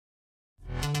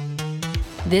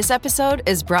This episode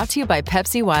is brought to you by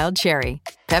Pepsi Wild Cherry.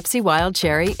 Pepsi Wild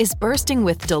Cherry is bursting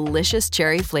with delicious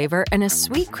cherry flavor and a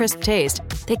sweet, crisp taste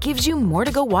that gives you more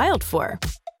to go wild for.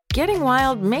 Getting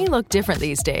wild may look different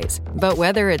these days, but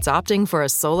whether it's opting for a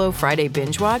solo Friday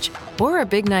binge watch or a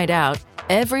big night out,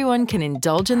 everyone can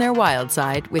indulge in their wild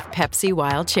side with Pepsi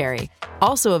Wild Cherry.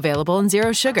 Also available in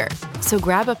Zero Sugar. So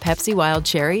grab a Pepsi Wild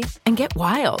Cherry and get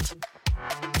wild.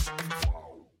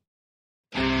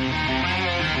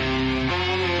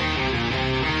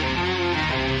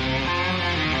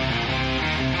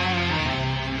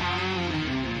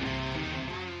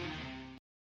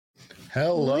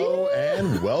 Hello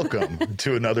and welcome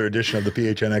to another edition of the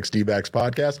PHNX D-backs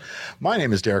podcast. My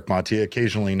name is Derek Montia,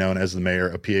 occasionally known as the mayor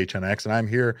of PHNX, and I'm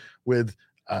here with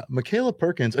Michaela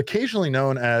Perkins, occasionally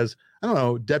known as, I don't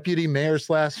know, deputy mayor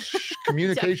 /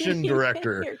 communication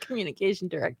director. Communication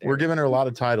director. We're giving her a lot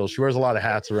of titles. She wears a lot of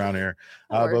hats around here.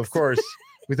 But of course,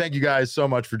 we thank you guys so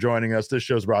much for joining us. This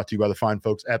show is brought to you by the fine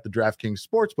folks at the DraftKings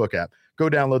Sportsbook app. Go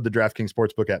download the DraftKings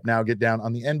Sportsbook app now. Get down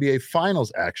on the NBA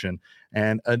Finals action.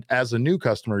 And as a new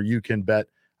customer, you can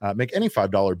make any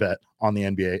 $5 bet on the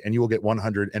NBA, and you will get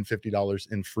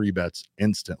 $150 in free bets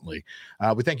instantly.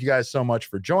 We thank you guys so much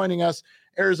for joining us.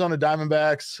 Arizona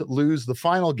Diamondbacks lose the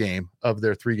final game of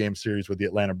their 3-game series with the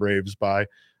Atlanta Braves by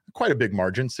quite a big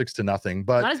margin, 6-0,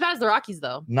 but not as bad as the Rockies,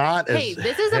 though.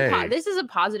 This is a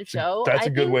positive show. That's a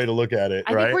good way to look at it.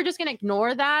 I think we're just gonna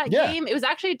ignore that game. It was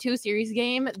actually a 2-series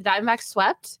game. The Diamondbacks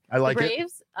swept the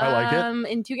Braves. I like it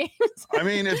in 2 games. I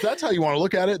mean, if that's how you want to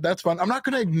look at it, that's fine. I'm not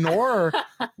going to ignore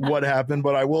what happened,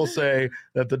 but I will say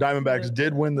that the Diamondbacks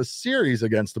did win the series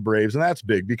against the Braves, and that's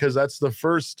big because that's the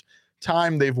first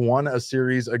time they've won a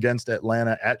series against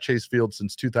Atlanta at Chase Field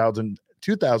since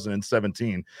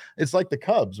 2017. It's like the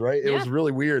Cubs, right? It was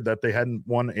really weird that they hadn't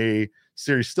won a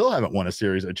series, still haven't won a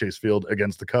series at Chase Field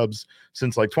against the Cubs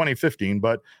since like 2015.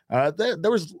 But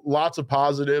there was lots of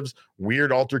positives,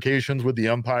 weird altercations with the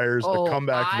umpires, the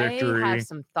comeback victory. I have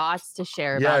some thoughts to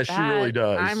share about that. Yeah, she really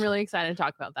does. I'm really excited to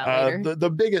talk about that later. The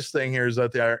biggest thing here is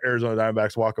that the Arizona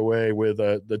Diamondbacks walk away with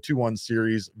the 2-1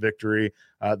 series victory.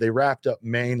 They wrapped up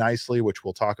May nicely, which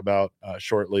we'll talk about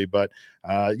shortly. But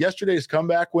yesterday's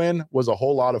comeback win was a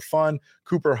whole lot of fun.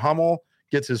 Cooper Hummel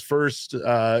gets his first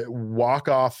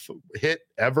walk-off hit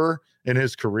ever in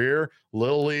his career.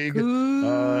 Little League,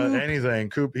 anything.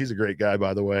 Coop, he's a great guy,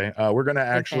 by the way. We're going to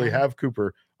actually have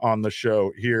Cooper on the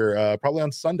show here probably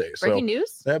on Sunday. Breaking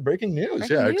news? Yeah, breaking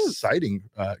news. Exciting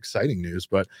news.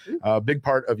 But a big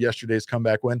part of yesterday's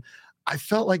comeback win. I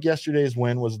felt like yesterday's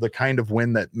win was the kind of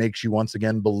win that makes you once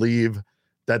again believe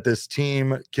that this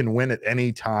team can win at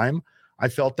any time. I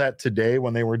felt that today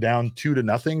when they were down 2-0.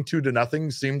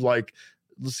 2-0 seemed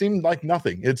like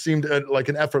nothing. It seemed like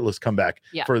an effortless comeback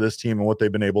for this team and what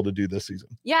they've been able to do this season.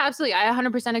 Yeah, absolutely. I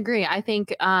 100% agree. I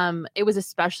think it was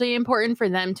especially important for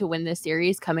them to win this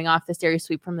series coming off the series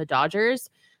sweep from the Dodgers.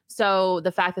 So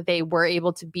the fact that they were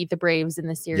able to beat the Braves in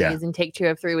the series and take 2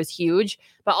 of 3 was huge.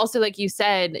 But also, like you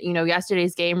said,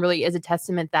 yesterday's game really is a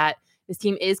testament that this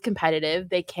team is competitive.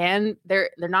 They're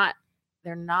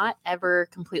not ever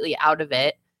completely out of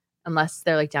it unless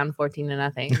they're like down 14-0,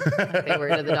 like they were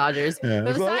to the Dodgers.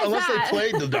 Unless they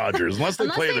played the Dodgers. Unless they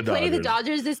play the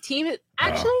Dodgers, this team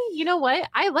actually, you know what?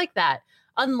 I like that.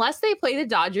 Unless they play the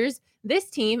Dodgers,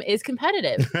 this team is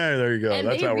competitive. There you go. And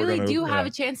they really do have a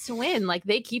chance to win. Like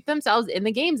they keep themselves in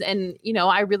the games. And,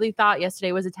 I really thought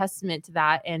yesterday was a testament to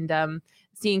that. And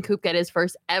seeing Coop get his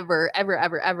first ever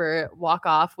walk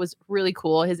off was really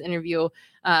cool. His interview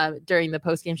during the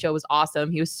post-game show was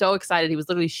awesome. He was so excited. He was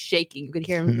literally shaking. You could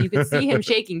hear him. You could see him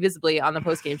shaking visibly on the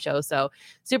post-game show. So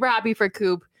super happy for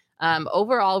Coop.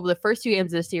 Overall, the first 2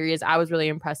 games of the series, I was really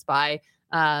impressed by,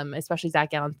 especially Zach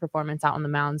Gallen's performance out on the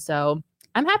mound. So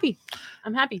I'm happy.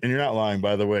 And you're not lying,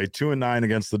 by the way. 2-9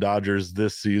 against the Dodgers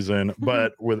this season.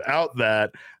 But without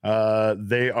that,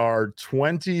 they are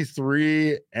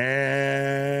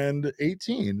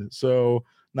 23-18. So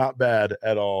not bad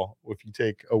at all if you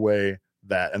take away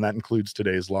that. And that includes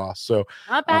today's loss. So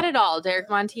not bad at all, Derek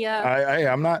Montia.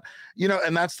 I'm not,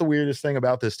 and that's the weirdest thing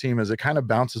about this team is it kind of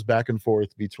bounces back and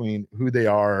forth between who they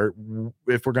are.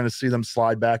 If we're going to see them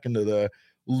slide back into the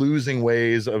losing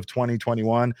ways of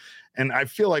 2021. And I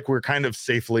feel like we're kind of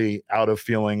safely out of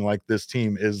feeling like this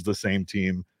team is the same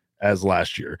team as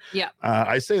last year. Yeah.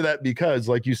 I say that because,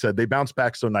 like you said, they bounced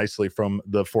back so nicely from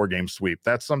the 4-game sweep.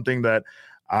 That's something that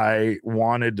I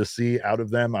wanted to see out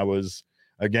of them.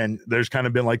 Again, there's kind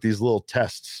of been like these little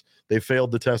tests. They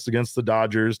failed the test against the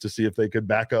Dodgers to see if they could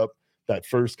back up that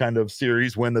first kind of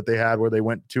series win that they had where they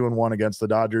went 2-1 against the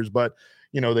Dodgers. But,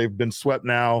 they've been swept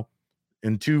now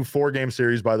in 2 4-game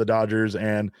series by the Dodgers,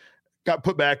 and got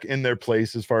put back in their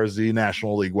place as far as the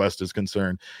National League West is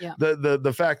concerned. Yeah.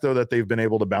 The fact, though, that they've been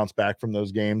able to bounce back from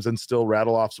those games and still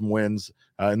rattle off some wins,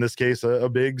 in this case, a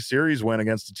big series win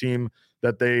against a team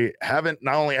that they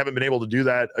not only haven't been able to do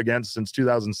that against since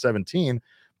 2017,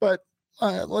 but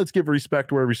let's give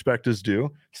respect where respect is due.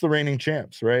 It's the reigning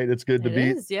champs, right? It's good to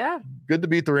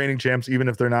beat the reigning champs, even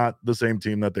if they're not the same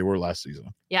team that they were last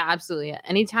season. Yeah, absolutely.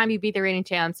 Anytime you beat the reigning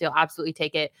champs, you'll absolutely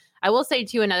take it. I will say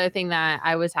too, another thing that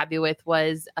I was happy with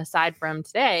was, aside from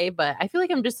today, but I feel like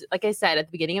I'm just, like I said at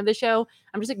the beginning of the show,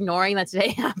 I'm just ignoring that today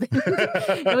happened.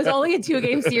 It was only a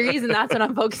 2-game series, and that's what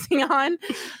I'm focusing on.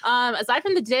 Aside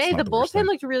from the day, the bullpen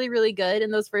looked really, really good in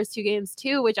those first 2 games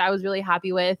too, which I was really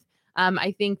happy with.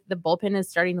 I think the bullpen is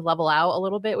starting to level out a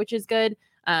little bit, which is good.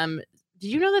 Did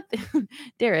you know that,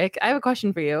 Derek, I have a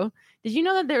question for you. Did you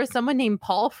know that there was someone named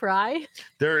Paul Fry?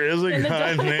 There is a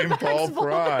guy named Paul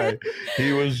Fry.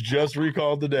 He was just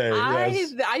recalled today.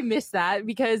 I missed that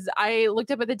because I looked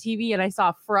up at the TV and I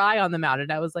saw Fry on the mound,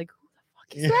 and I was like,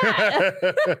 who the fuck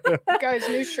is that? Guys,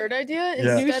 new shirt idea.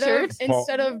 Yeah.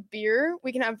 Instead of beer,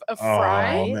 we can have a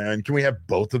fry. Oh man, can we have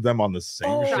both of them on the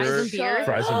same shirt?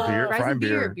 Fries and beer. Fries and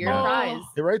beer. Beer and fries.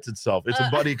 It writes itself. It's a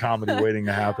buddy comedy waiting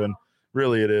to happen.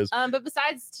 Really, it is. But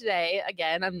besides today,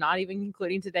 again, I'm not even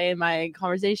including today in my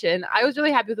conversation. I was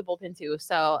really happy with the bullpen too.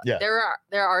 So there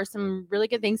are some really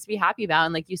good things to be happy about.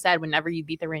 And like you said, whenever you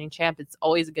beat the reigning champ, it's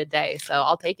always a good day. So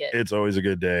I'll take it. It's always a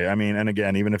good day. I mean, and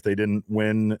again, even if they didn't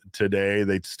win today,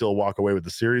 they'd still walk away with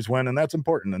the series win, and that's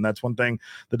important. And that's one thing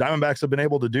the Diamondbacks have been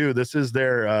able to do. This is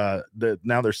their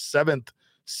now their 7th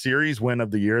series win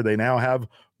of the year. They now have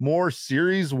more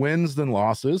series wins than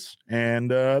losses,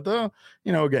 and again,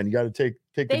 you got to take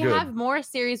the good. They have more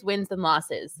series wins than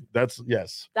losses. That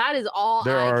is all I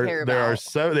care about.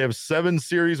 They have 7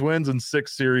 series wins and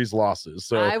 6 series losses.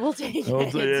 So I will take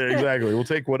it. Exactly. We'll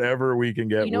take whatever we can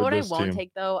get. You know what I won't team.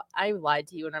 Take though? I lied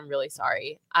to you, and I'm really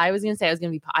sorry. I said I was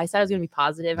gonna be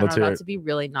positive, and I'm about to be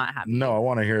really not happy. No, I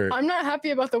want to hear it. I'm not happy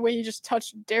about the way you just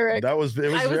touched Derek. I was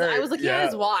looking at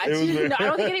his watch. No, I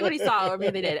don't think anybody saw, or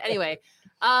maybe they did. Anyway,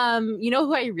 you know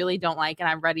who I really don't like, and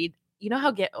I'm ready. You know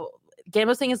how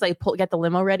Gambo's thing is like get the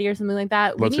limo ready or something like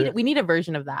that. We need a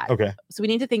version of that. Okay. So we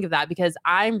need to think of that, because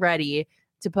I'm ready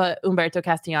to put Humberto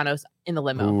Castellanos in the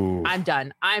limo. Ooh. I'm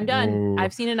done. Ooh.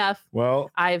 I've seen enough. Well,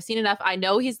 I have seen enough. I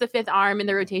know he's the 5th arm in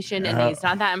the rotation, and he's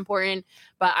not that important,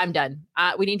 but I'm done.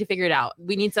 We need to figure it out.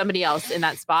 We need somebody else in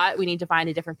that spot. We need to find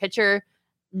a different pitcher.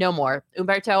 No more.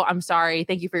 Humberto, I'm sorry.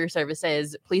 Thank you for your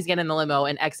services. Please get in the limo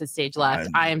and exit stage left.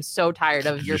 I am so tired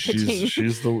of your pitching.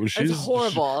 She's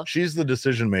horrible. She's the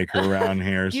decision maker around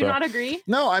here. Do you not agree?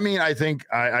 No, I mean, I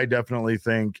definitely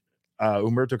think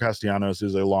Humberto Castellanos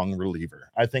is a long reliever.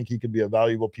 I think he could be a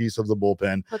valuable piece of the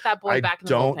bullpen. Put that boy back in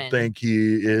the bullpen. I don't think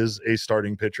he is a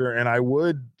starting pitcher, and I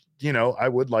would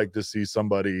like to see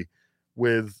somebody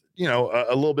with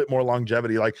a little bit more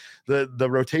longevity. Like the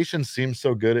rotation seems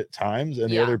so good at times,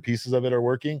 and the other pieces of it are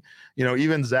working.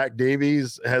 Even Zach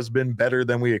Davies has been better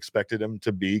than we expected him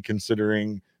to be,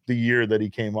 considering the year that he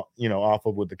came off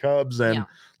of with the Cubs. And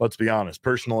let's be honest,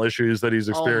 personal issues that he's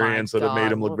experienced that have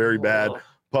made him look very bad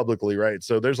publicly, right?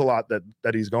 So there's a lot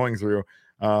that he's going through.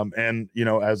 And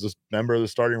as a member of the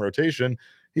starting rotation,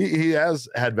 he has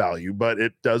had value, but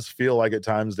it does feel like at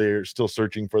times they're still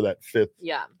searching for that 5th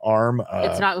arm.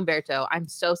 It's not Humberto. I'm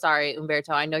so sorry,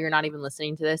 Humberto. I know you're not even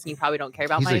listening to this, and you probably don't care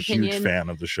about my opinion. He's a huge fan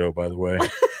of the show, by the way.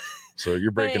 So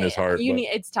you're breaking his heart.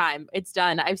 It's time. It's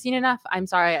done. I've seen enough. I'm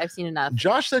sorry. I've seen enough.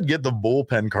 Josh said get the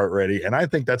bullpen cart ready, and I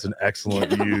think that's an excellent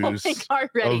use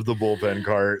of the bullpen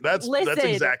cart. That's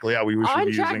exactly how we should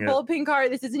be using it. Bullpen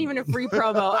cart. This isn't even a free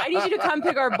promo. I need you to come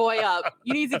pick our boy up.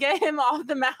 You need to get him off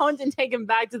the mound and take him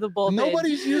back to the bullpen.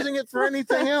 Nobody's using it for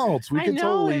anything else. We can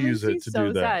totally use it to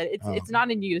do that. It's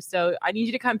not in use. So I need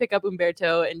you to come pick up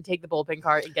Humberto and take the bullpen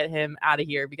cart and get him out of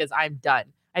here, because I'm done.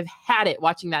 I've had it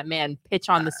watching that man pitch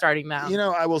on the starting mound.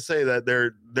 I will say that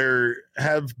there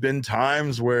have been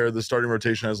times where the starting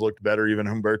rotation has looked better. Even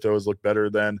Humberto has looked better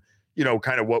than,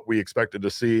 kind of what we expected to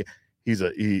see.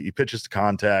 He pitches to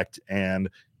contact, and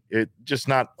it just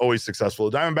not always successful.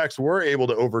 The Diamondbacks were able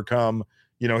to overcome,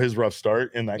 his rough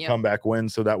start in that comeback win.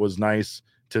 So that was nice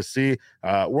to see.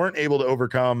 Weren't able to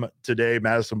overcome today.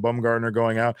 Madison Bumgarner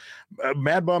going out.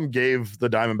 Mad Bum gave the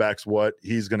Diamondbacks what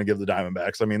he's going to give the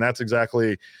Diamondbacks. I mean, that's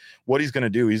exactly what he's going to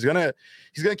do. He's going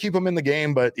to keep them in the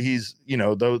game, but he's,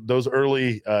 those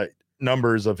early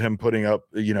numbers of him putting up,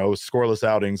 scoreless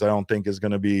outings, I don't think is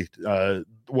going to be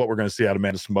what we're going to see out of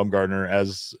Madison Bumgarner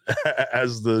as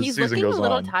the season goes on. He's looking a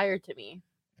little tired to me.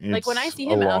 Like when I see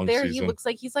him out there, he looks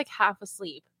like he's like half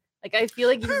asleep. Like, I feel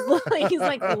like he's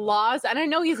like lost. And I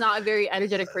know he's not a very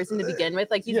energetic person to begin with.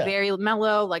 Like, he's very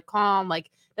mellow, like calm, like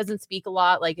doesn't speak a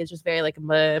lot. Like, it's just very like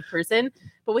a person.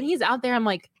 But when he's out there, I'm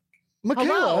like,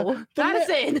 Michaela, hello,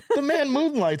 Madison. The man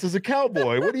moonlights as a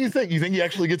cowboy. What do you think? You think he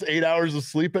actually gets 8 hours of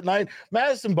sleep at night?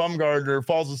 Madison Bumgarner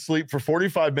falls asleep for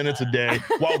 45 minutes a day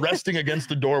while resting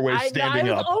against a doorway standing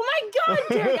up. Oh my God,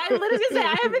 Derek. I literally say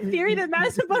I have a theory that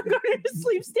Madison Bumgarner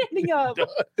sleeps standing up.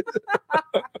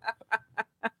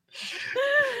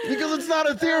 Because it's not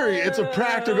a theory. It's a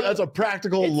practical. That's a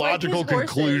practical, logical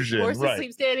conclusion. Horses right.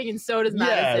 sleep standing, and so does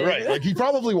Madison. Yeah, right. Like he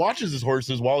probably watches his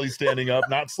horses while he's standing up,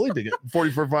 not sleeping at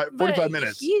 45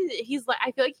 minutes. He's like,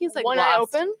 I feel like he's like one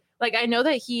lost. eye open. Like, I know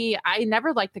that I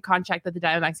never liked the contract that the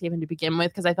Diamondbacks gave him to begin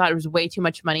with because I thought it was way too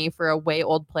much money for a way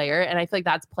old player. And I feel like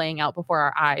that's playing out before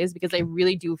our eyes because I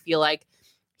really do feel like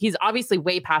he's obviously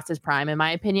way past his prime, in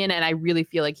my opinion. And I really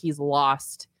feel like he's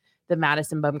lost the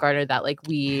Madison Bumgarner that like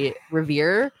we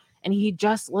revere. And he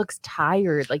just looks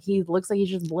tired. Like he looks like he's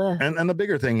just bleh. And the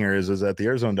bigger thing here is that the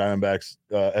Arizona Diamondbacks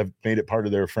have made it part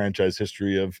of their franchise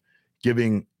history of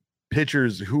giving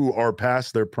pitchers who are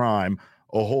past their prime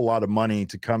a whole lot of money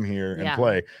to come here and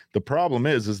play. The problem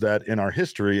is that in our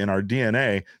history, in our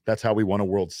DNA, that's how we won a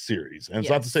World Series. And it's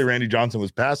not to say Randy Johnson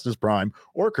was past his prime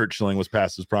or Kurt Schilling was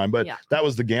past his prime, but that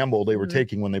was the gamble they were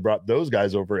taking when they brought those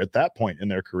guys over at that point in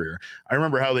their career. I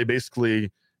remember how they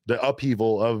basically the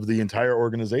upheaval of the entire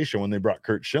organization when they brought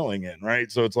Kurt Schilling in,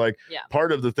 right? So it's like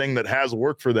part of the thing that has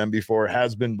worked for them before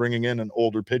has been bringing in an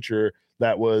older pitcher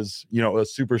that was, a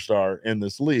superstar in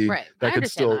this league that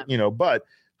could still, but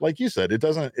like you said, it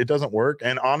doesn't work.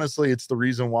 And honestly, it's the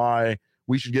reason why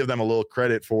we should give them a little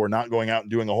credit for not going out and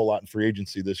doing a whole lot in free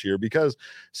agency this year, because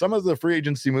some of the free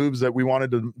agency moves that we wanted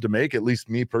to make, at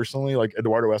least me personally, like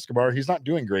Eduardo Escobar, he's not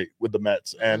doing great with the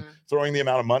Mets, and throwing the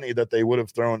amount of money that they would have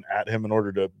thrown at him in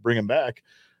order to bring him back,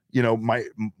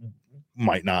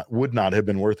 would not have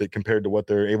been worth it compared to what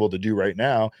they're able to do right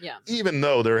now, even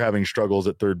though they're having struggles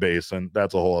at third base, and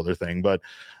that's a whole other thing. But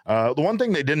the one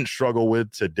thing they didn't struggle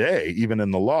with today, even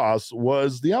in the loss,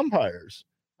 was the umpires.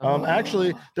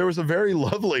 Actually, there was a very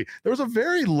lovely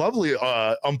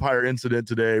umpire incident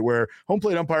today where home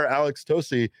plate umpire Alex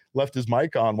Tosi left his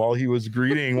mic on while he was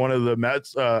greeting one of the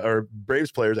Mets or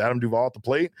Braves players, Adam Duvall, at the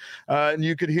plate. And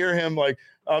you could hear him, like,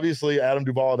 obviously Adam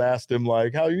Duvall had asked him,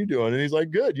 like, how are you doing? And he's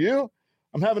like, good, you?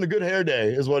 I'm having a good hair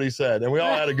day, is what he said. And we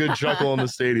all had a good chuckle in the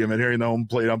stadium and hearing the home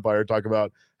plate umpire talk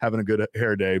about having a good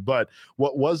hair day. But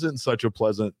what wasn't such a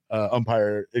pleasant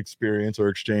umpire experience or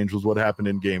exchange was what happened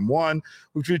in game one,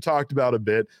 which we talked about a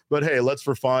bit. But hey, let's,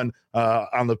 for fun,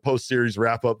 on the post series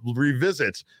wrap up,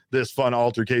 revisit this fun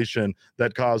altercation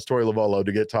that caused Torey Lovullo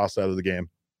to get tossed out of the game.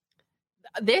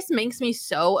 This makes me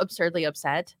so absurdly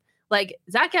upset. Like,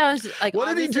 Zach Gallen's like,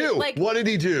 what did he do? Like, what did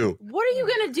he do? What are you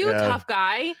gonna do, tough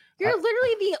guy? You're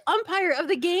literally the umpire of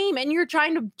the game, and you're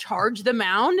trying to charge the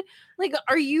mound. Like,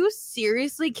 are you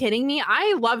seriously kidding me?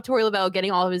 I love Torey Lovullo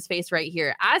getting all of his face right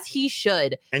here, as he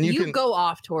should. And you can go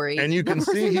off, Torey. And you can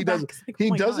see he does. Like,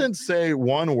 he doesn't say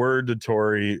one word to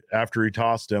Torey after he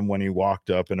tossed him when he walked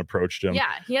up and approached him.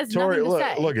 Yeah, he has nothing to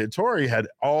say. Look at Torey had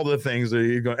all the things that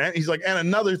he go. And he's like, and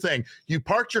another thing, you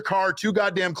parked your car too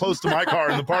goddamn close to my car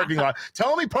in the parking lot.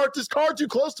 Tell him he parked his car too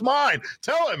close to mine.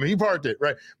 Tell him he parked it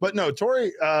right. But no,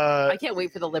 Torey. I can't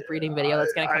wait for the lip reading video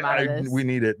that's going to come out of this. We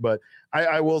need it, but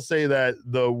I will say that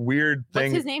the weird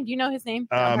thing. What's his name? Do you know his name?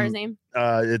 Umpire's name?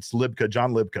 It's Libka,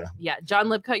 John Libka. Yeah, John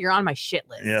Libka. You're on my shit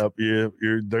list. Yep.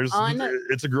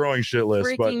 It's a growing shit list.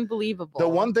 Freaking believable. The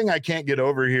one thing I can't get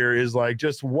over here is like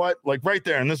just what, like right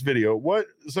there in this video. What?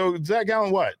 So Zach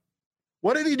Gallen, what?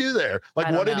 What did he do there?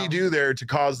 Like, what did he do there to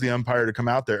cause the umpire to come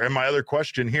out there? And my other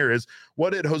question here is,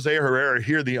 what did Jose Herrera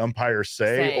hear the umpire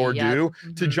say or do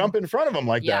to jump in front of him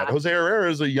like that? Jose Herrera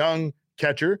is a young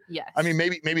catcher. Yes. I mean,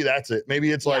 maybe that's it.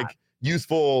 Maybe it's like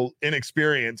youthful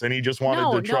inexperience and he just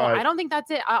wanted to try. No, I don't think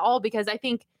that's it at all, because I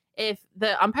think if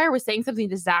the umpire was saying something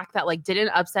to Zach that like didn't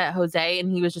upset Jose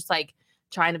and he was just like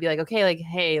trying to be like, okay, like,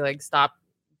 hey, like stop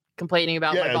complaining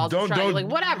about my balls, don't like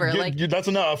whatever, like that's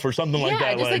enough or something like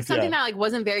that. Just like something that like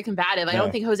wasn't very combative. I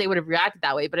don't think Jose would have reacted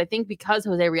that way, but I think because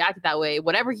Jose reacted that way,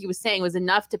 whatever he was saying was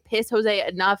enough to piss Jose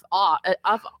enough off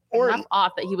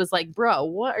that he was like, bro,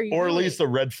 what are you doing? At least a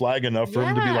red flag enough for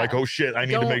him to be like, oh shit, I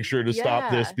need to make sure to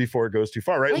stop this before it goes too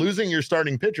far, right? Like, losing your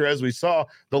starting pitcher, as we saw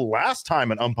the last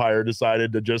time an umpire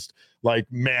decided to just like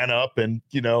man up and,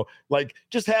 like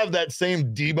just have that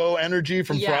same Debo energy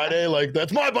from Friday, like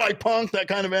that's my bike, punk, that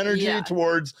kind of energy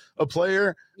towards a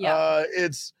player.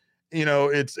 It's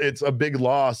a big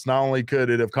loss. Not only could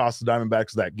it have cost the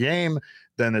Diamondbacks that game,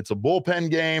 then it's a bullpen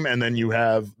game, and then you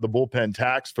have the bullpen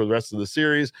tax for the rest of the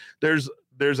series. There's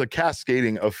there's a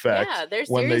cascading effect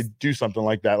when they do something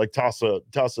like that, like toss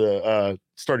a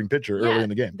starting pitcher early in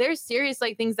the game. There's serious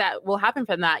like things that will happen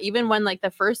from that. Even when like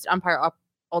the first umpire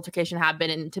altercation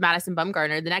happened to Madison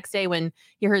Bumgarner, the next day when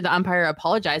he heard the umpire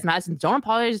apologize, Madison, don't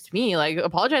apologize to me. Like,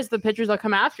 apologize to the pitchers that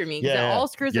come after me, because it all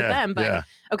screws with them. But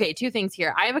okay, two things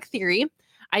here. I have a theory.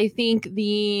 I think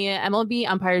the MLB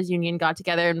Umpires Union got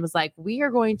together and was like, we are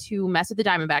going to mess with the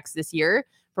Diamondbacks this year.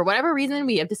 For whatever reason,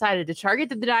 we have decided to target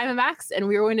the Diamondbacks, and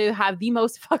we're going to have the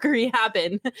most fuckery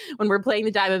happen when we're playing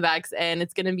the Diamondbacks, and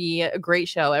it's going to be a great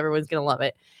show. Everyone's going to love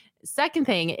it. Second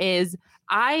thing is,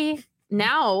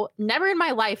 never in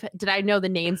my life did I know the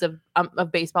names of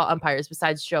baseball umpires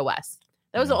besides Joe West.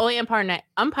 That was the only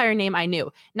umpire name I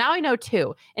knew. Now I know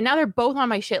two, and now they're both on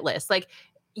my shit list. Like,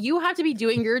 you have to be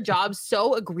doing your job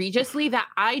so egregiously that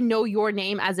I know your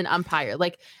name as an umpire.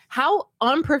 Like, how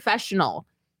unprofessional,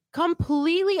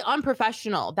 completely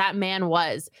unprofessional that man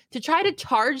was to try to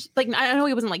charge. Like, I know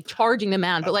he wasn't like charging the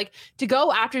man, but like to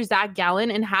go after Zach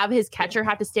Gallen and have his catcher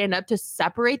have to stand up to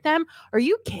separate them. Are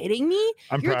you kidding me?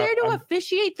 You're there to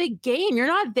officiate the game. You're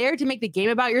not there to make the game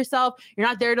about yourself. You're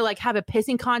not there to like have a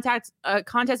pissing contest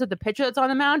with the pitcher that's on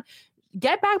the mound.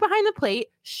 Get back behind the plate,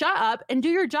 shut up, and do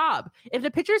your job. If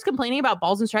the pitcher is complaining about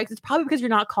balls and strikes, it's probably because you're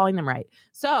not calling them right.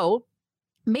 So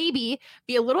maybe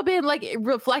be a little bit like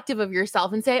reflective of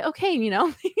yourself and say, okay, maybe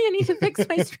I need to fix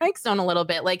my strike zone a little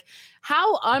bit. Like,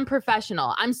 how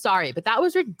unprofessional. I'm sorry, but that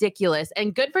was ridiculous.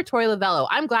 And good for Torey Lovullo.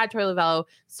 I'm glad Torey Lovullo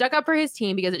stuck up for his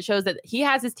team, because it shows that he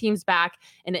has his team's back.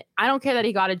 And I don't care that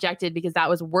he got ejected, because that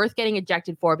was worth getting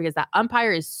ejected for, because that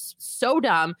umpire is so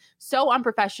dumb, so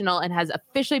unprofessional, and has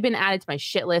officially been added to my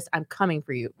shit list. I'm coming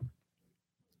for you.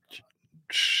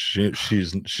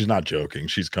 She's not joking.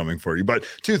 She's coming for you. But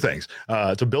two things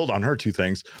to build on her. Two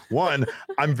things. One,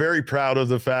 I'm very proud of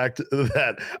the fact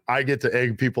that I get to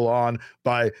egg people on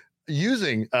by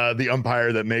using the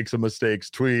umpire that makes a mistakes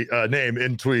name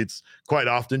in tweets quite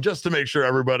often, just to make sure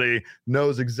everybody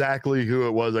knows exactly who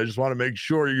it was. I just want to make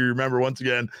sure you remember once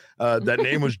again that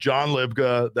name was John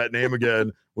Libka. That name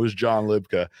again was John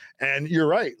Libka. And you're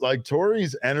right. Like,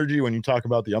 Torey's energy, when you talk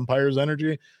about the umpire's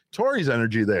energy, Torey's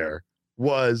energy there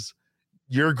was,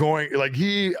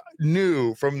 he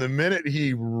knew from the minute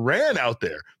he ran out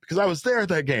there, because I was there at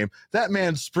that game, that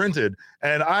man sprinted,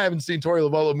 and I haven't seen Torey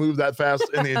Lovullo move that fast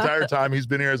in the entire time he's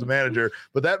been here as a manager,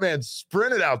 but that man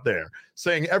sprinted out there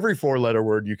saying every 4-letter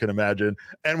word you can imagine,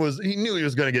 and he knew he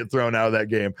was going to get thrown out of that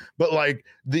game. But like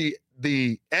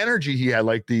the energy he had,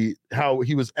 like how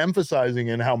he was emphasizing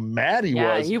and how mad he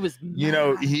was. He was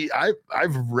mad.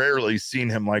 I've rarely seen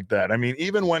him like that. I mean,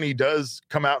 even when he does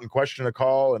come out and question a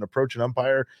call and approach an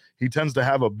umpire, he tends to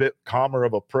have a bit calmer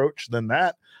of approach than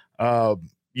that.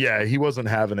 He wasn't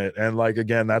having it. And like,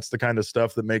 again, that's the kind of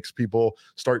stuff that makes people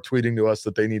start tweeting to us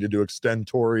that they needed to extend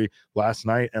Torey last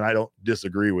night. And I don't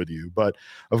disagree with you. But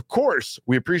of course,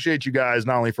 we appreciate you guys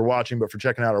not only for watching, but for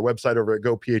checking out our website over at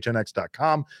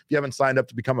gophnx.com. If you haven't signed up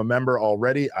to become a member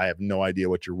already, I have no idea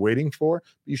what you're waiting for,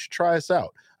 but you should try us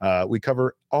out. We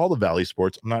cover all the Valley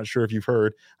sports. I'm not sure if you've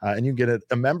heard, and you get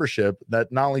a membership that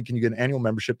not only can you get an annual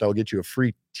membership that will get you a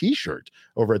free t-shirt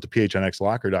over at the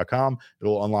phnxlocker.com. It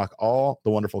will unlock all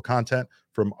the wonderful content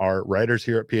from our writers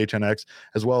here at PHNX,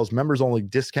 as well as members only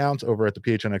discounts over at the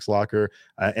PHNX Locker,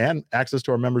 and access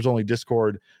to our members only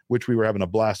Discord, which we were having a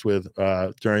blast with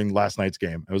during last night's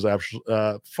game. It was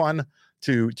fun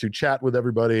to chat with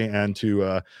everybody and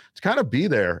to kind of be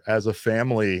there as a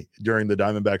family during the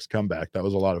Diamondbacks comeback. That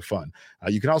was a lot of fun.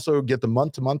 You can also get the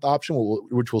month-to-month option,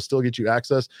 which will still get you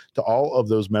access to all of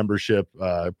those membership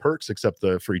perks except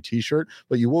the free t-shirt,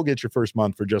 but you will get your first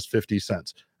month for just 50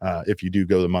 cents if you do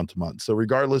go the month-to-month. So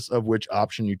regardless of which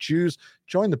option you choose,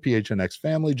 join the PHNX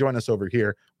family. Join us over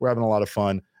here. We're having a lot of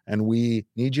fun, and we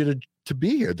need you to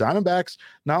be here. Diamondbacks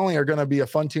not only are going to be a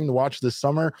fun team to watch this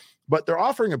summer, but they're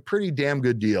offering a pretty damn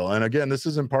good deal. And again, this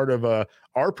isn't part of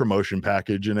our promotion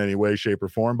package in any way, shape, or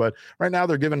form, but right now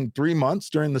they're giving 3 months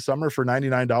during the summer for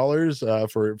 $99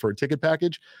 for a ticket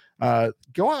package.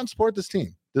 Go out and support this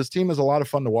team. This team is a lot of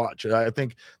fun to watch. I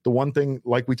think the one thing,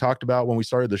 like we talked about when we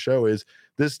started the show, is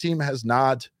this team has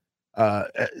not,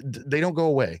 they don't go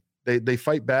away. They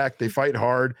fight back. They fight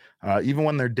hard. Even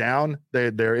when they're down,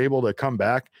 they're able to come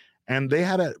back. And they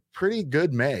had a pretty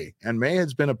good May, and May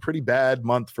has been a pretty bad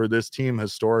month for this team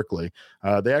historically.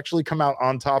 They actually come out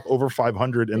on top over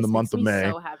 500 in the month of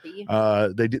May. So happy.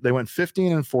 They went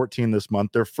 15-14 this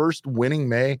month, their first winning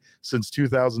May since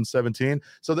 2017.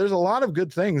 So there's a lot of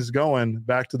good things going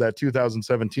back to that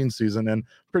 2017 season, and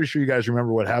I'm pretty sure you guys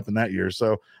remember what happened that year.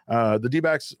 So the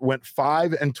D-backs went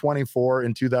 5-24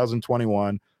 in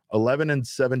 2021.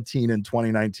 11-17 in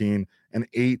 2019, and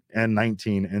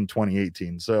 8-19 in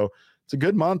 2018. So it's a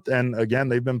good month. And again,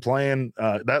 they've been playing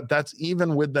that's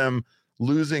even with them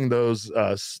losing those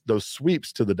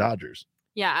sweeps to the Dodgers.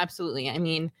 Yeah, absolutely. I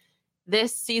mean,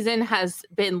 this season has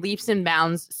been leaps and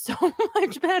bounds so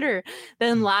much better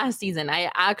than last season.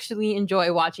 I actually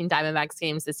enjoy watching Diamondbacks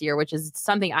games this year, which is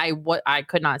something I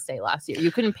could not say last year.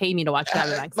 You couldn't pay me to watch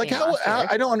Diamondbacks games last year.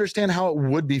 I don't understand how it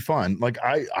would be fun. Like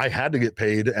I had to get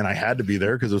paid and I had to be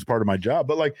there because it was part of my job.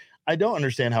 But like I don't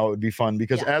understand how it would be fun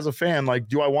because as a fan, like,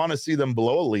 do I want to see them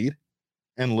blow a lead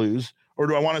and lose? Or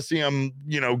do I want to see them,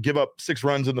 give up 6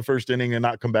 runs in the first inning and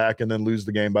not come back and then lose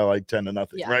the game by like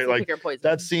 10-0, right? Like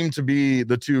that seemed to be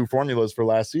the two formulas for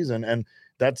last season. And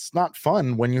that's not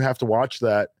fun when you have to watch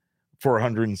that for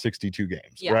 162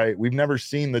 games, right? We've never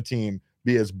seen the team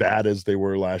be as bad as they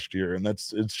were last year. And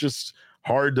it's just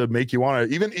hard to make you want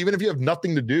to, even if you have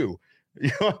nothing to do.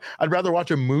 I'd rather watch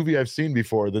a movie I've seen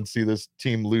before than see this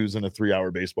team lose in a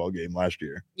 3-hour baseball game last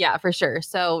year. Yeah, for sure.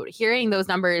 So hearing those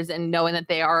numbers and knowing that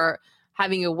they are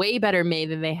having a way better May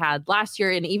than they had last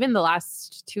year, and even the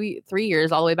last 2-3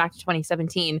 years, all the way back to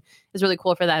 2017, is really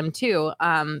cool for them too.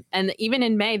 And even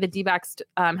in May, the D-backs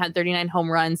had 39 home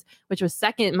runs, which was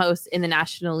second most in the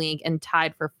National League and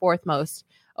tied for 4th most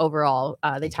overall.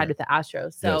 They tied with the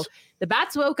Astros. So the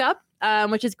bats woke up,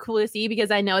 which is cool to see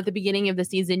because I know at the beginning of the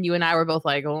season, you and I were both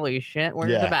like, holy shit,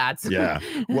 where's the bats? Yeah.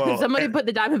 Well, somebody put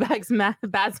the Diamondbacks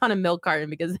bats on a milk carton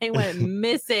because they went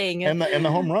missing. And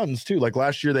the home runs too. Like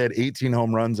last year, they had 18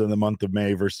 home runs in the month of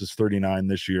May versus 39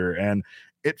 this year. And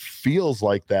it feels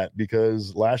like that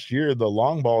because last year, the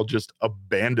long ball just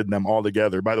abandoned them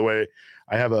altogether. By the way,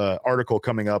 I have an article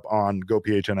coming up on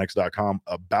gophnx.com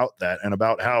about that and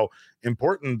about how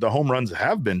important the home runs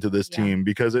have been to this team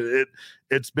because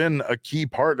it's been a key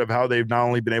part of how they've not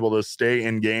only been able to stay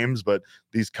in games, but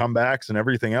these comebacks and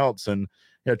everything else. And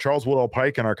Charles Woodall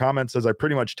Pike in our comments says, I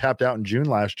pretty much tapped out in June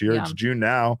last year. It's June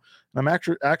now. And I'm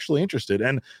actually interested.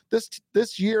 And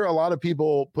this year, a lot of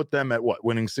people put them at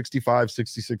winning 65,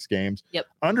 66 games,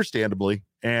 understandably.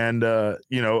 And,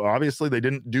 obviously they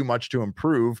didn't do much to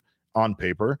improve on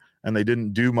paper, and they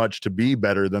didn't do much to be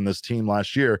better than this team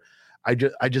last year. I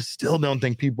just still don't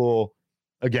think people,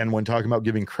 again, when talking about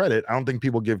giving credit, I don't think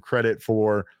people give credit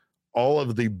for all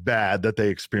of the bad that they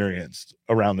experienced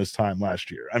around this time last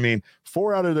year. I mean,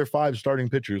 4 out of their 5 starting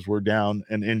pitchers were down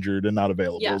and injured and not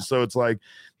available. So it's like,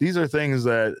 these are things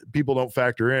that people don't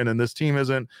factor in. And this team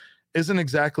isn't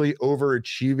exactly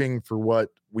overachieving for what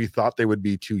we thought they would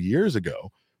be 2 years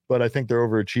ago. But I think they're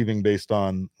overachieving based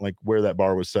on like where that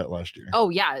bar was set last year. Oh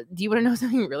yeah. Do you want to know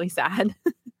something really sad?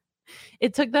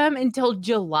 It took them until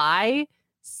July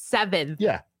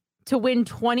 7th to win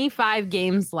 25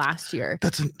 games last year.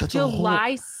 That's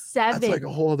July 7th. That's like a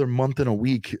whole other month and a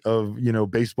week of,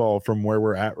 baseball from where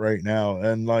we're at right now.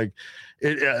 And like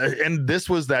and this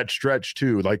was that stretch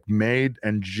too, like May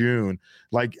and June.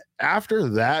 Like after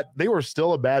that, they were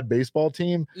still a bad baseball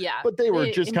team. Yeah. But they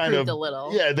were just kind of a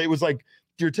little. Yeah, they was like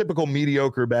your typical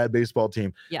mediocre bad baseball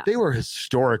team. They were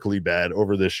historically bad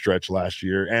over this stretch last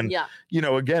year. And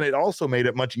again, it also made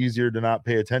it much easier to not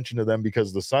pay attention to them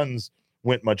because the Suns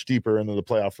went much deeper into the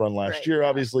playoff run last year,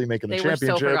 obviously making the championship.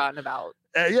 They were so forgotten about.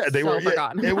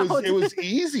 It was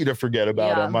easy to forget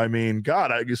about them. I mean,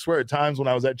 God, I swear at times when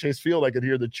I was at Chase Field, I could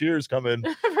hear the cheers coming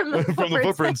from the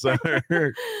Footprint Center.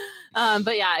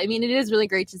 But yeah, I mean, it is really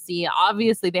great to see.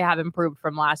 Obviously, they have improved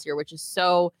from last year, which is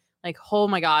so like, oh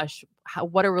my gosh,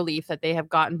 what a relief that they have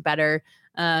gotten better.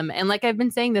 And like I've been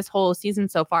saying this whole season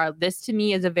so far, this to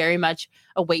me is a very much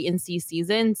a wait and see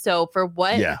season. So for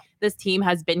what this team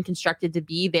has been constructed to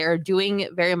be, they're doing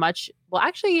very much, well,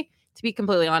 actually, to be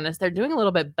completely honest, they're doing a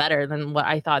little bit better than what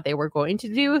I thought they were going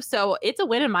to do. So it's a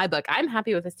win in my book. I'm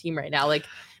happy with this team right now. Like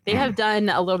they have done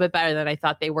a little bit better than I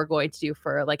thought they were going to do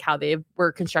for like how they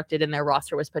were constructed and their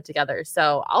roster was put together.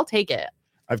 So I'll take it.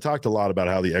 I've talked a lot about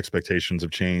how the expectations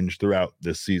have changed throughout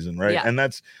this season, right? And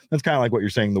that's kind of like what you're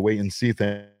saying, the wait and see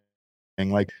thing.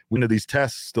 Like when these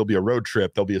tests, there'll be a road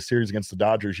trip, there'll be a series against the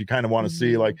Dodgers. You kind of want to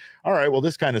see like, all right, well,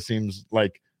 this kind of seems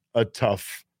like a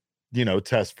tough,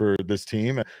 test for this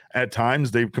team. At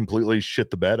times they've completely shit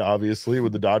the bed, obviously,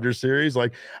 with the Dodgers series.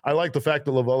 Like I like the fact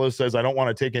that Lovullo says, I don't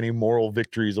want to take any moral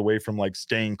victories away from like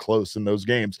staying close in those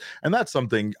games. And that's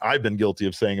something I've been guilty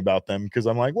of saying about them because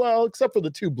I'm like, well, except for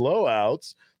the 2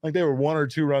 blowouts, like they were 1 or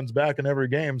 2 runs back in every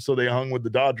game. So they hung with the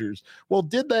Dodgers. Well,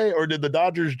 did they, or did the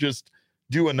Dodgers just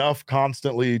do enough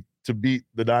constantly to beat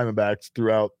the Diamondbacks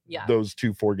throughout those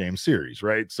 2 4-game series,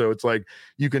 right? So it's like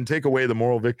you can take away the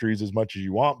moral victories as much as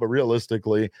you want, but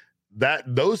realistically,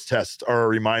 those tests are a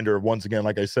reminder of, once again,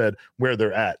 like I said, where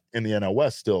they're at in the NL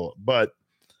West still. But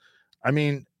I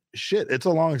mean, shit, it's a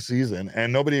long season,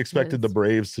 and nobody expected the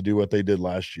Braves to do what they did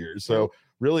last year. So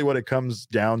really what it comes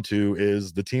down to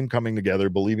is the team coming together,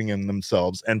 believing in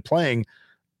themselves, and playing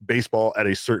baseball at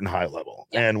a certain high level.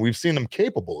 And we've seen them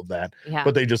capable of that,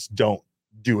 but they just don't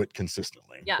do it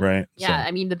consistently. Right. Yeah. So.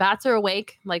 I mean, the bats are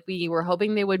awake like we were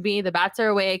hoping they would be. The bats are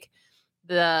awake.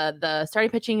 The starting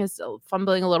pitching is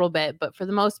fumbling a little bit, but for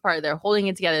the most part, they're holding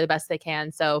it together the best they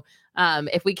can. So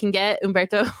if we can get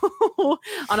Humberto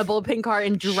on a bullpen car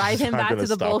and drive him back to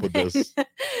the bullpen,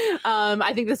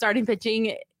 I think the starting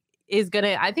pitching is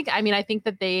gonna. I think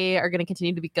that they are gonna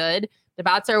continue to be good. The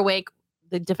bats are awake.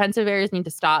 The defensive errors need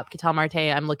to stop. Ketel Marte,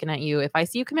 I'm looking at you. If I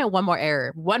see you commit one more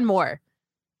error,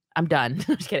 I'm done.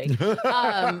 I'm just kidding. But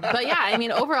yeah, I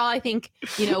mean, overall, I think,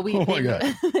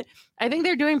 I think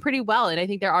they're doing pretty well. And I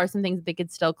think there are some things that they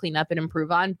could still clean up and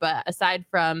improve on. But aside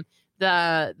from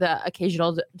the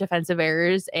occasional defensive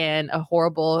errors and a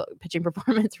horrible pitching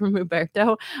performance from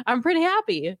Humberto, I'm pretty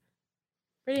happy.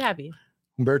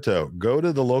 Humberto, go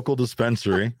to the local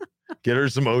dispensary. Get her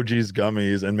some OG's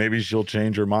gummies, and maybe she'll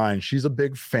change her mind. She's a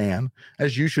big fan,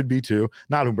 as you should be too.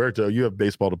 Not Humberto, you have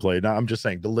baseball to play. Now, I'm just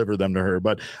saying, deliver them to her.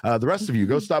 But the rest of you,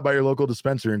 go stop by your local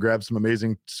dispensary and grab some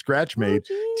amazing scratch-made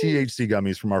THC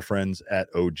gummies from our friends at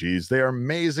OG's. They are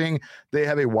amazing. They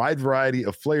have a wide variety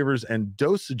of flavors and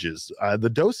dosages. The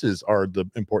doses are the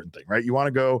important thing, right? You want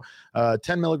to go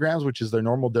 10 milligrams, which is their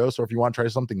normal dose, or if you want to try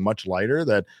something much lighter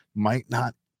that might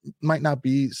not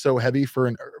be so heavy for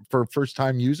a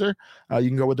first-time user, you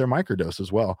can go with their microdose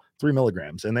as well, 3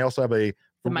 milligrams. And they also have the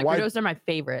microdose are my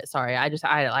favorite. Sorry,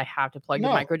 I have to plug the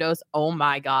microdose. Oh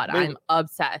my god, I'm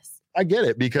obsessed. I get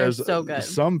it, because they're so good.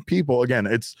 Some people, again,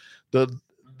 it's the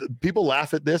people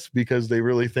laugh at this because they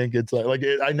really think it's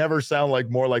I never sound like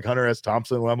more like Hunter S.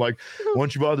 Thompson when I'm like,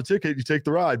 once you buy the ticket, you take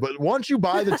the ride. But once you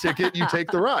buy the ticket, you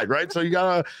take the ride, right? So you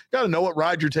gotta know what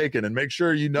ride you're taking and make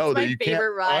sure you know that you can't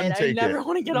ride. untake I never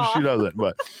want to get off. She doesn't,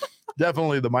 but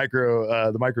definitely the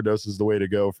microdose is the way to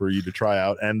go for you to try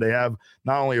out. And they have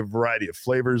not only a variety of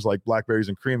flavors like blackberries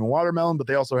and cream and watermelon, but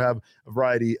they also have a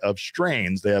variety of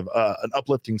strains. They have an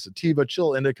uplifting sativa,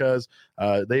 chill indicas.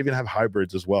 They even have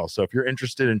hybrids as well. So if you're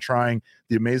interested in trying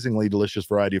the amazingly delicious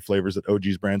variety of flavors that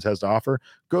OG's Brands has to offer,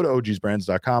 go to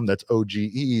ogsbrands.com. That's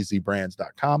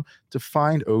OGEEZbrands.com to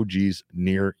find OG's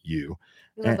near you.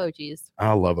 I love OGs.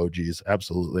 I love OGs,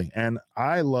 absolutely. And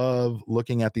I love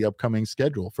looking at the upcoming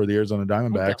schedule for the Arizona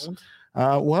Diamondbacks.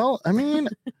 Well, I mean,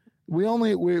 we won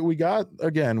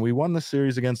the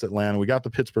series against Atlanta. We got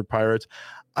the Pittsburgh Pirates.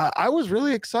 I was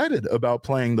really excited about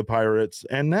playing the Pirates.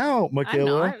 And now,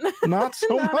 Michaela, not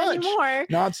so much. Anymore.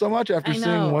 Not so much after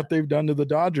seeing what they've done to the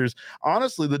Dodgers.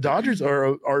 Honestly, the Dodgers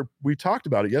are we talked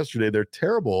about it yesterday. They're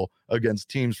terrible against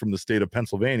teams from the state of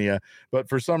Pennsylvania. But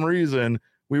for some reason,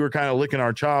 we were kind of licking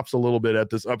our chops a little bit at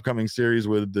this upcoming series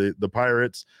with the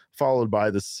Pirates, followed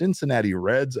by the Cincinnati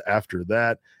Reds after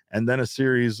that, and then a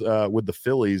series with the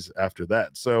Phillies after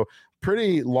that. So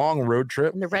pretty long road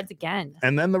trip. And the Reds again.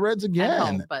 And then the Reds again. At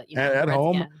home, but, at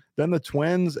home. Again. Then the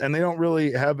Twins, and they don't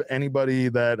really have anybody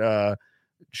that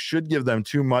should give them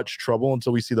too much trouble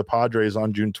until we see the Padres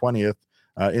on June 20th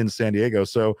in San Diego.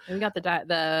 So we got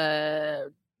the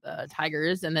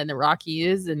Tigers and then the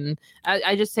Rockies, and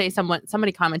I just say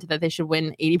somebody commented that they should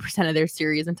win 80% of their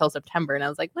series until September, and I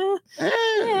was like,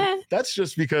 that's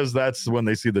just because that's when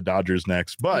they see the Dodgers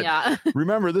next. But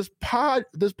remember, this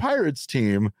Pirates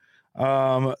team,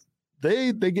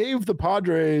 they gave the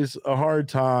Padres a hard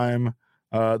time.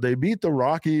 They beat the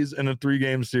Rockies in a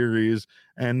 3-game series,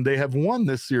 and they have won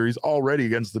this series already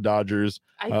against the Dodgers.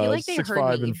 I feel like they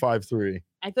 6-5 and 5-3.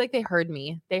 I feel like they heard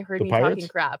me. They heard me Pirates? Talking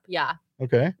crap. Yeah.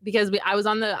 Okay. Because I was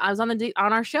on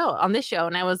our show, on this show,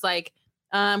 and I was like,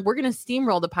 we're gonna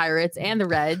steamroll the Pirates and the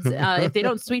Reds. If they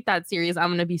don't sweep that series, I'm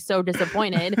gonna be so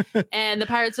disappointed. And the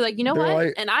Pirates are like, you know what?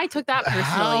 Like, and I took that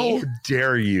personally. How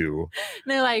dare you?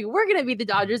 And they're like, we're gonna beat the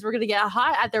Dodgers. We're gonna get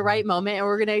hot at the right moment, and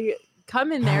we're gonna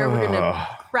come in there. We're gonna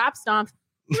crap stomp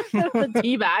the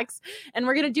D-backs, and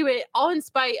we're gonna do it all in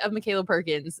spite of Michaela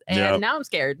Perkins. And now I'm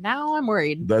scared. Now I'm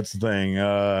worried. That's the thing.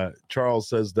 Charles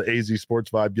says the AZ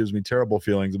sports vibe gives me terrible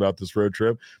feelings about this road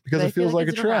trip because it feels like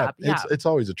a trap. It's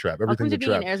always a trap. Everything's a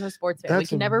trap. Being an Arizona sports fan, we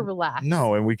can never relax.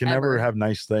 No, and we can never have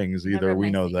nice things either. We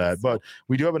know that, but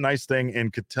we do have a nice thing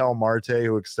in Ketel Marte,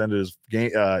 who extended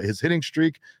his hitting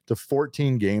streak to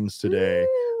 14 games today,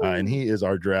 and he is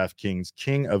our DraftKings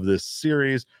king of this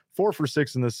series. 4 for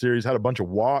 6 in this series, had a bunch of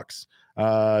walks.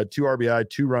 2 RBI,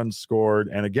 2 runs scored,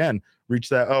 and again, reached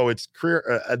that. Oh, it's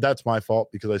career. That's my fault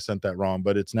because I sent that wrong,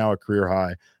 but it's now a career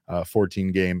high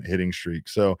 14-game hitting streak.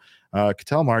 So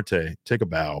Ketel Marte, take a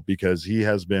bow because he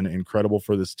has been incredible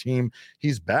for this team.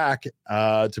 He's back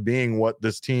to being what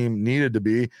this team needed to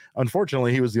be.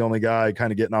 Unfortunately, he was the only guy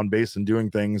kind of getting on base and doing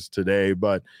things today,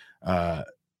 but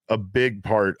a big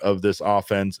part of this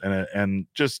offense and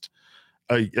just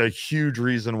a huge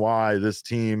reason why this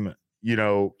team,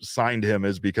 signed him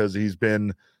is because he's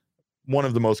been one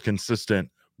of the most consistent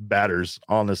batters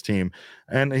on this team,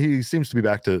 and he seems to be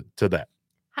back to that.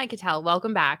 Hi, Ketel.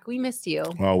 Welcome back. We missed you.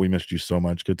 Well, we missed you so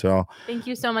much, Ketel. Thank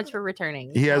you so much for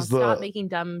returning. He has stop making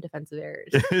dumb defensive errors.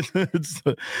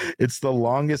 It's the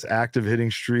longest active hitting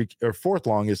streak, or 4th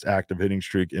longest active hitting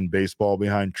streak in baseball,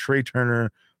 behind Trey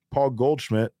Turner, Paul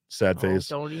Goldschmidt, sad face,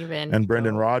 don't even, and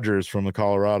Brendan Rodgers from the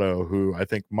Colorado, who I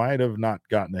think might have not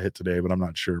gotten a hit today, but I'm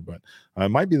not sure. But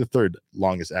it might be the 3rd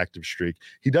longest active streak.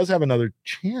 He does have another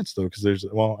chance, though, because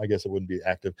I guess it wouldn't be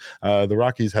active. The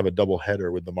Rockies have a double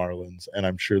header with the Marlins, and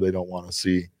I'm sure they don't want to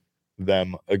see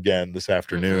them again this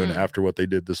afternoon after what they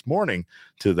did this morning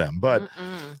to them. But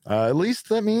at least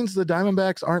that means the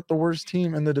Diamondbacks aren't the worst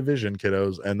team in the division,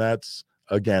 kiddos, and that's,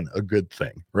 again, a good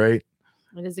thing, right?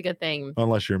 It is a good thing.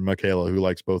 Unless you're Michaela, who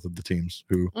likes both of the teams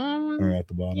who are at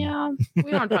the bottom. Yeah, we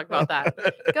don't talk about that.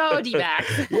 Go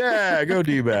D-backs. Yeah, go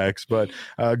D-backs. But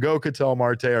go Ketel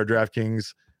Marte, our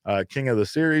DraftKings King of the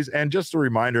Series. And just a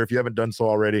reminder, if you haven't done so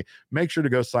already, make sure to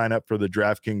go sign up for the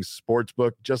DraftKings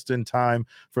Sportsbook just in time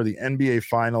for the NBA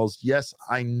Finals. Yes,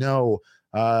 I know.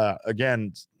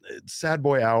 Again, it's sad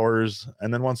boy hours.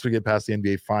 And then once we get past the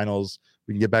NBA Finals,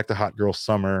 we can get back to Hot Girl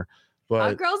Summer. But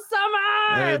Hot Girl Summer!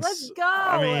 Let's go!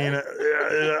 I mean,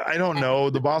 I don't know.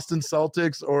 The Boston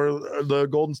Celtics or the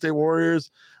Golden State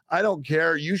Warriors, I don't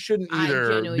care. You shouldn't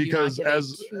either, because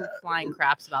as two flying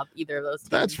craps about either of those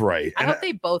teams. That's right. I hope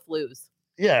they both lose.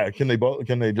 Yeah, can they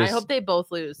just? I hope they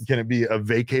both lose. Can it be a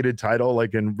vacated title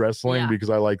like in wrestling? Yeah. Because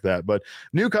I like that. But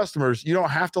new customers, you don't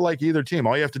have to like either team.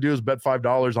 All you have to do is bet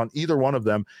 $5 on either one of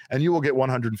them, and you will get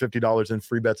 $150 in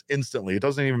free bets instantly. It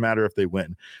doesn't even matter if they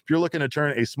win. If you're looking to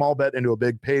turn a small bet into a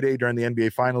big payday during the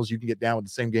NBA Finals, you can get down with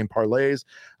the same game parlays.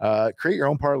 Create your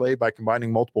own parlay by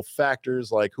combining multiple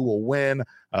factors like who will win,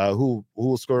 who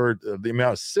will score, the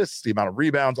amount of assists, the amount of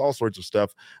rebounds, all sorts of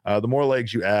stuff. The more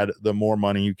legs you add, the more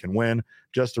money you can win.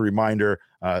 Just a reminder,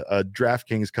 a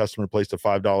DraftKings customer placed a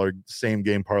 $5 same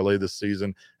game parlay this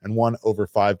season and won over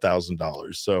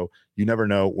 $5,000. So you never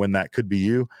know when that could be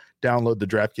you. Download the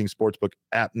DraftKings Sportsbook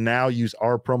app now. Use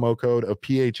our promo code of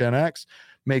PHNX.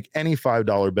 Make any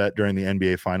 $5 bet during the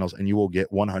NBA Finals, and you will get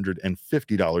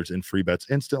 $150 in free bets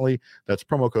instantly. That's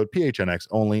promo code PHNX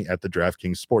only at the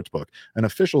DraftKings Sportsbook, an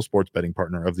official sports betting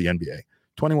partner of the NBA.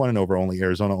 21 and over only,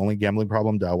 Arizona only. Gambling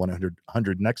problem? Dial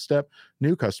 100 next step.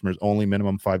 New customers only.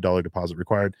 Minimum $5 deposit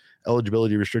required.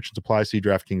 Eligibility restrictions apply. See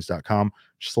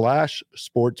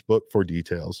DraftKings.com/sportsbook for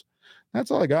details.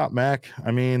 That's all I got, Mac.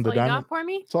 I mean, That's all you got for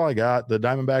me? That's all I got. The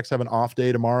Diamondbacks have an off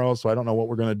day tomorrow, so I don't know what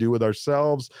we're going to do with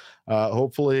ourselves.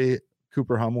 Hopefully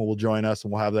Cooper Hummel will join us,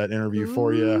 and we'll have that interview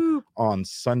for you on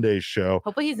Sunday's show.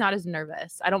 Hopefully he's not as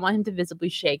nervous. I don't want him to visibly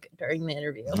shake during the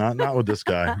interview. Not with this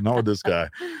guy. Not with this guy.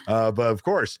 But of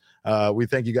course, we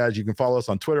thank you guys. You can follow us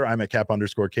on Twitter. I'm at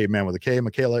 @cap_caveman with a K.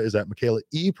 Michaela is at Michaela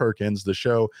E. Perkins. The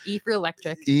show E for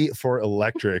electric. E for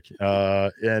electric.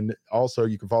 And also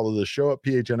you can follow the show at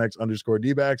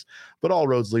PHNX_D-backs, but all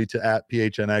roads lead to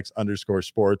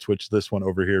 @PHNX_sports, which this one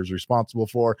over here is responsible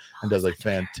for and does a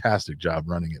fantastic job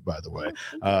running it, by the way.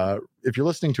 If you're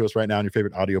listening to us right now on your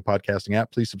favorite audio podcasting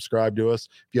app, please subscribe to us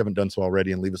if you haven't done so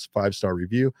already and leave us a 5-star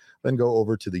review. Then go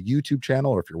over to the YouTube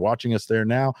channel, or if you're watching us there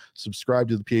now, subscribe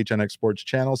to the PHNX Sports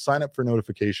channel, sign up for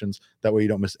notifications. That way you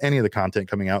don't miss any of the content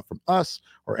coming out from us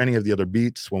or any of the other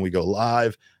beats when we go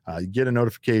live. You get a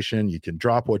notification. You can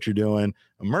drop what you're doing,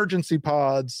 emergency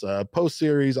pods, post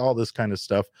series, all this kind of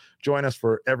stuff. Join us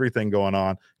for everything going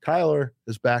on. Kyler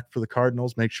is back for the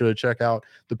Cardinals. Make sure to check out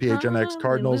the PHNX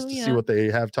Cardinals to see what they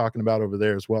have talking about over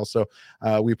there as well. So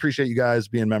we appreciate you guys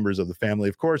being members of the family.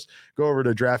 Of course, go over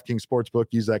to DraftKings Sportsbook,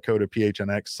 use that code of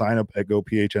PHNX, sign up at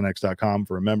gophnx.com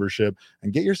for a membership,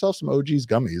 and get yourself some OG's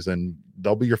gummies, and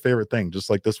they'll be your favorite thing, just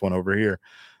like this one over here.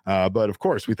 But of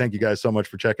course, we thank you guys so much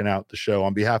for checking out the show.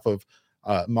 On behalf of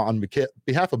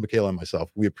Michaela and myself,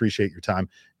 we appreciate your time.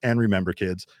 And remember,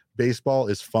 kids, baseball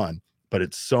is fun, but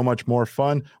it's so much more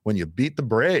fun when you beat the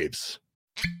Braves.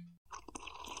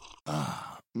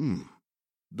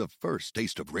 The first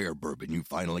taste of rare bourbon you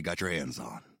finally got your hands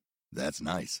on. That's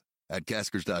nice. At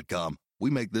Caskers.com, we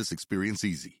make this experience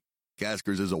easy.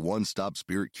 Caskers is a one-stop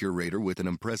spirit curator with an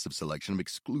impressive selection of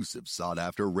exclusive,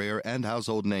 sought-after, rare, and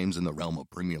household names in the realm of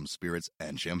premium spirits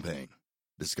and champagne.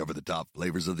 Discover the top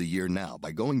flavors of the year now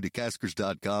by going to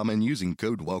Caskers.com and using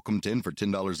code WELCOME10 for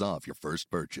 $10 off your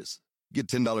first purchase. Get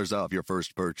 $10 off your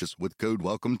first purchase with code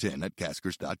WELCOME10 at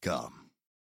Caskers.com.